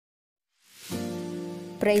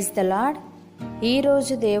Praise the lord.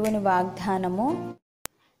 ఈరోజు దేవుని వాగ్దానము,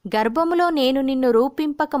 గర్భములో నేను నిన్ను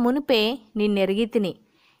రూపింపక మునుపే నిన్నెరిగితిని,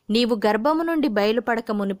 నీవు గర్భము నుండి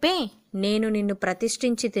బయలుపడక మునుపే నేను నిన్ను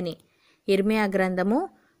ప్రతిష్ఠించి తిని. ఇర్మియా గ్రంథము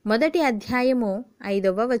 1వ అధ్యాయము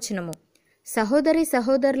 5వ వచనము. సహోదరి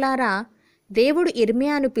సహోదరులారా, దేవుడు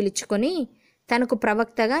ఇర్మియాను పిలుచుకొని తనకు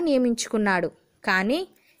ప్రవక్తగా నియమించుకున్నాడు. కానీ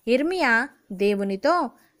ఇర్మియా దేవునితో,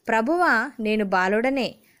 ప్రభువా, నేను బాలుడనే,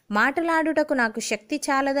 మాటలాడుటకు నాకు శక్తి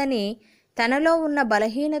చాలదని తనలో ఉన్న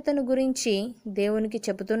బలహీనతను గురించి దేవునికి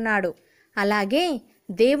చెబుతున్నాడు. అలాగే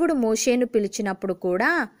దేవుడు మోషేను పిలిచినప్పుడు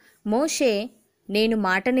కూడా, మోషే, నేను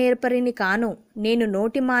మాట నేర్పరిని కాను, నేను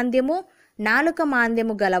నోటి మాంద్యము నాలుక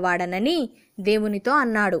మాంద్యము గలవాడనని దేవునితో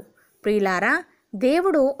అన్నాడు. ప్రియులారా,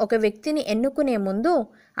 దేవుడు ఒక వ్యక్తిని ఎన్నుకునే ముందు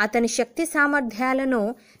అతని శక్తి సామర్థ్యాలను,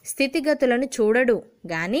 స్థితిగతులను చూడడు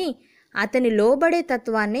గాని అతని లోబడే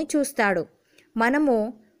తత్వాన్నే చూస్తాడు. మనము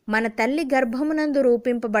మన తల్లి గర్భమునందు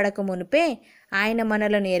రూపింపబడక మునుపే ఆయన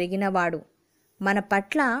మనలను ఎరిగినవాడు. మన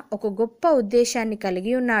పట్ల ఒక గొప్ప ఉద్దేశాన్ని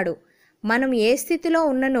కలిగి ఉన్నాడు. మనం ఏ స్థితిలో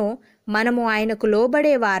ఉన్ననో మనము ఆయనకు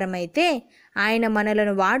లోబడే వారమైతే ఆయన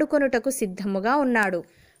మనలను వాడుకొనుటకు సిద్ధముగా ఉన్నాడు.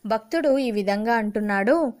 భక్తుడు ఈ విధంగా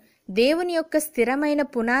అంటున్నాడు, దేవుని యొక్క స్థిరమైన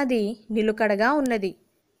పునాది నిలుకడగా ఉన్నది,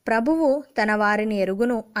 ప్రభువు తన వారిని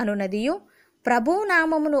ఎరుగును అనునదియు, ప్రభువు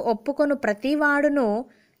నామమును ఒప్పుకొను ప్రతివాడును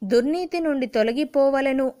దుర్నీతి నుండి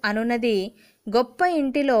తొలగిపోవలను అనున్నది. గొప్ప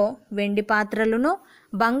ఇంటిలో వెండి పాత్రలును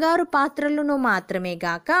బంగారు పాత్రలును మాత్రమే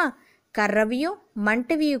గాక కర్రవియు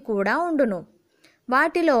మంటవియు కూడా ఉండును.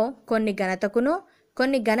 వాటిలో కొన్ని ఘనతకును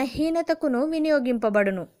కొన్ని ఘనహీనతకును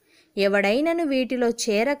వినియోగింపబడును. ఎవడైనను వీటిలో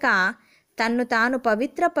చేరక తన్ను తాను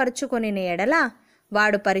పవిత్రపరచుకొనిన ఎడల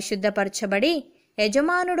వాడు పరిశుద్ధపరచబడి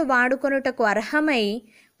యజమానుడు వాడుకొనుటకు అర్హమై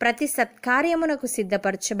ప్రతి సత్కార్యమునకు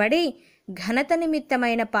సిద్ధపరచబడి ఘనత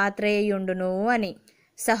నిమిత్తమైన పాత్రయుండును అని.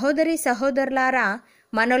 సహోదరి సహోదరులారా,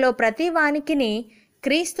 మనలో ప్రతి వానికిని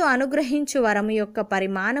క్రీస్తు అనుగ్రహించు వరము యొక్క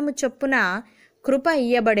పరిమాణము చొప్పున కృప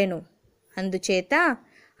ఇయ్యబడెను. అందుచేత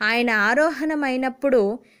ఆయన ఆరోహణమైనప్పుడు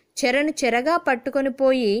చెరను చెరగా పట్టుకొని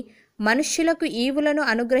పోయి మనుష్యులకు ఈవులను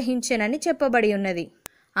అనుగ్రహించెనని చెప్పబడి ఉన్నది.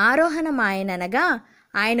 ఆరోహణమాయననగా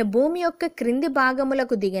ఆయన భూమి యొక్క క్రింది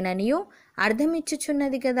భాగములకు దిగిననియు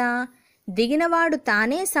అర్థమిచ్చుచున్నది కదా. దిగినవాడు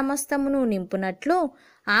తానే సమస్తమును నింపునట్లు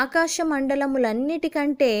ఆకాశ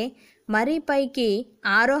మండలములన్నిటికంటే మరీ పైకి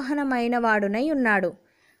ఆరోహణమైన వాడునై ఉన్నాడు.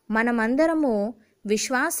 మనమందరము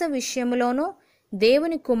విశ్వాస విషయములోనూ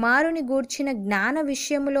దేవుని కుమారుని గూర్చిన జ్ఞాన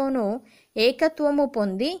విషయములోనూ ఏకత్వము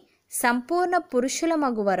పొంది సంపూర్ణ పురుషుల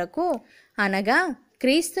మగు వరకు, అనగా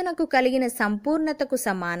క్రీస్తునకు కలిగిన సంపూర్ణతకు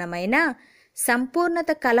సమానమైన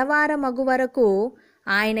సంపూర్ణత కలవార మగు వరకు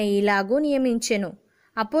ఆయన ఇలాగూ నియమించెను.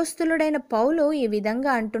 అపోస్తులుడైన పౌలు ఈ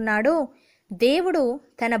విధంగా అంటున్నాడు, దేవుడు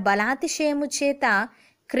తన బలాతిశయము చేత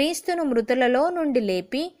క్రీస్తును మృతులలో నుండి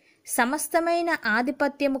లేపి సమస్తమైన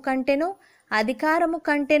ఆధిపత్యము కంటెను, అధికారము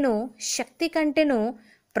కంటెను, శక్తి కంటెను,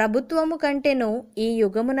 ప్రభుత్వము కంటెను ఈ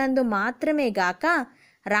యుగమునందు మాత్రమే గాక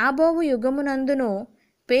రాబోవు యుగమునందును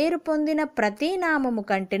పేరు పొందిన ప్రతి నామము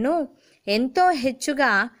కంటెను ఎంతో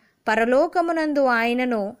హెచ్చుగా పరలోకమునందు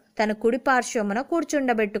ఆయనను తన కుడిపార్శ్వమున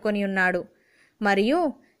కూర్చుండబెట్టుకొని ఉన్నాడు. మరియు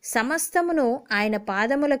సమస్తమును ఆయన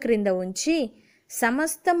పాదముల క్రింద ఉంచి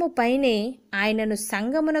సమస్తము పైనే ఆయనను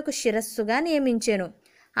సంఘమునకు శిరస్సుగా నియమించెను.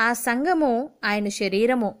 ఆ సంఘము ఆయన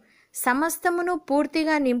శరీరము, సమస్తమును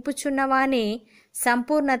పూర్తిగా నింపుచున్నవాని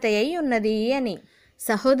సంపూర్ణతయై ఉన్నది అని.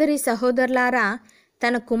 సహోదరి సహోదరులారా,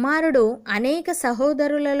 తన కుమారుడు అనేక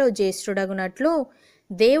సహోదరులలో జ్యేష్ఠుడగునట్లు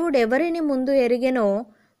దేవుడెవరిని ముందు ఎరిగెనో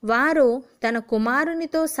వారు తన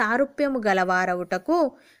కుమారునితో సారూప్యము గలవారవుటకు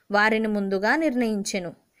వారిని ముందుగా నిర్ణయించెను.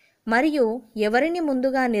 మరియు ఎవరిని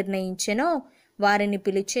ముందుగా నిర్ణయించెనో వారిని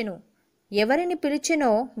పిలిచెను, ఎవరిని పిలిచెనో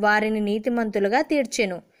వారిని నీతిమంతులుగా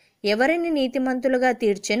తీర్చెను, ఎవరిని నీతిమంతులుగా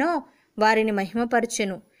తీర్చెనో వారిని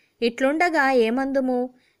మహిమపరచెను. ఇట్లుండగా ఏమందుము?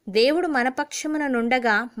 దేవుడు మన పక్షమున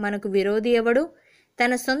నుండగా మనకు విరోధి ఎవడు?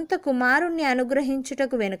 తన సొంత కుమారుణ్ణి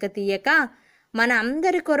అనుగ్రహించుటకు వెనుక తీయక మన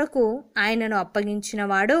అందరి కొరకు ఆయనను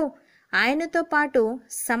అప్పగించినవాడు ఆయనతో పాటు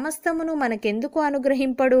సమస్తమును మనకెందుకు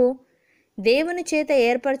అనుగ్రహింపడు? దేవుని చేత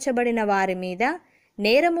ఏర్పరచబడిన వారి మీద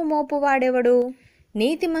నేరము మోపువాడెవడు?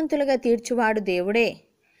 నీతిమంతులుగా తీర్చువాడు దేవుడే.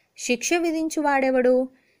 శిక్ష విధించువాడెవడు?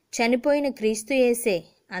 చనిపోయిన క్రీస్తు యేసే.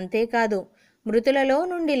 అంతేకాదు, మృతులలో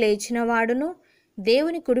నుండి లేచినవాడును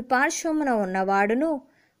దేవుని కుడిపార్శ్వమున ఉన్నవాడును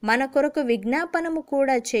మన కొరకు విజ్ఞాపనము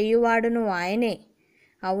కూడా చేయువాడును ఆయనే.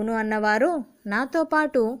 అవును అన్నవారు నాతో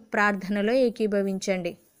పాటు ప్రార్థనలో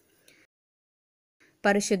ఏకీభవించండి.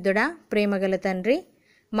 పరిశుద్ధుడా, ప్రేమగల తండ్రి,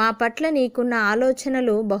 మా పట్ల నీకున్న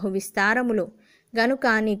ఆలోచనలు బహు విస్తారములు గనుక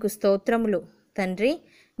నీకు స్తోత్రములు. తండ్రి,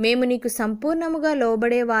 మేము నీకు సంపూర్ణముగా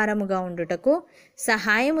లోబడే వారముగా ఉండుటకు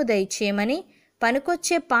సహాయము దయచేయమని,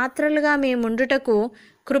 పనికొచ్చే పాత్రలుగా మేముండుటకు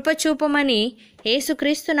కృపచూపమని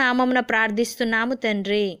యేసుక్రీస్తు నామమున ప్రార్థిస్తున్నాము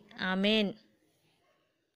తండ్రి. ఆమెన్.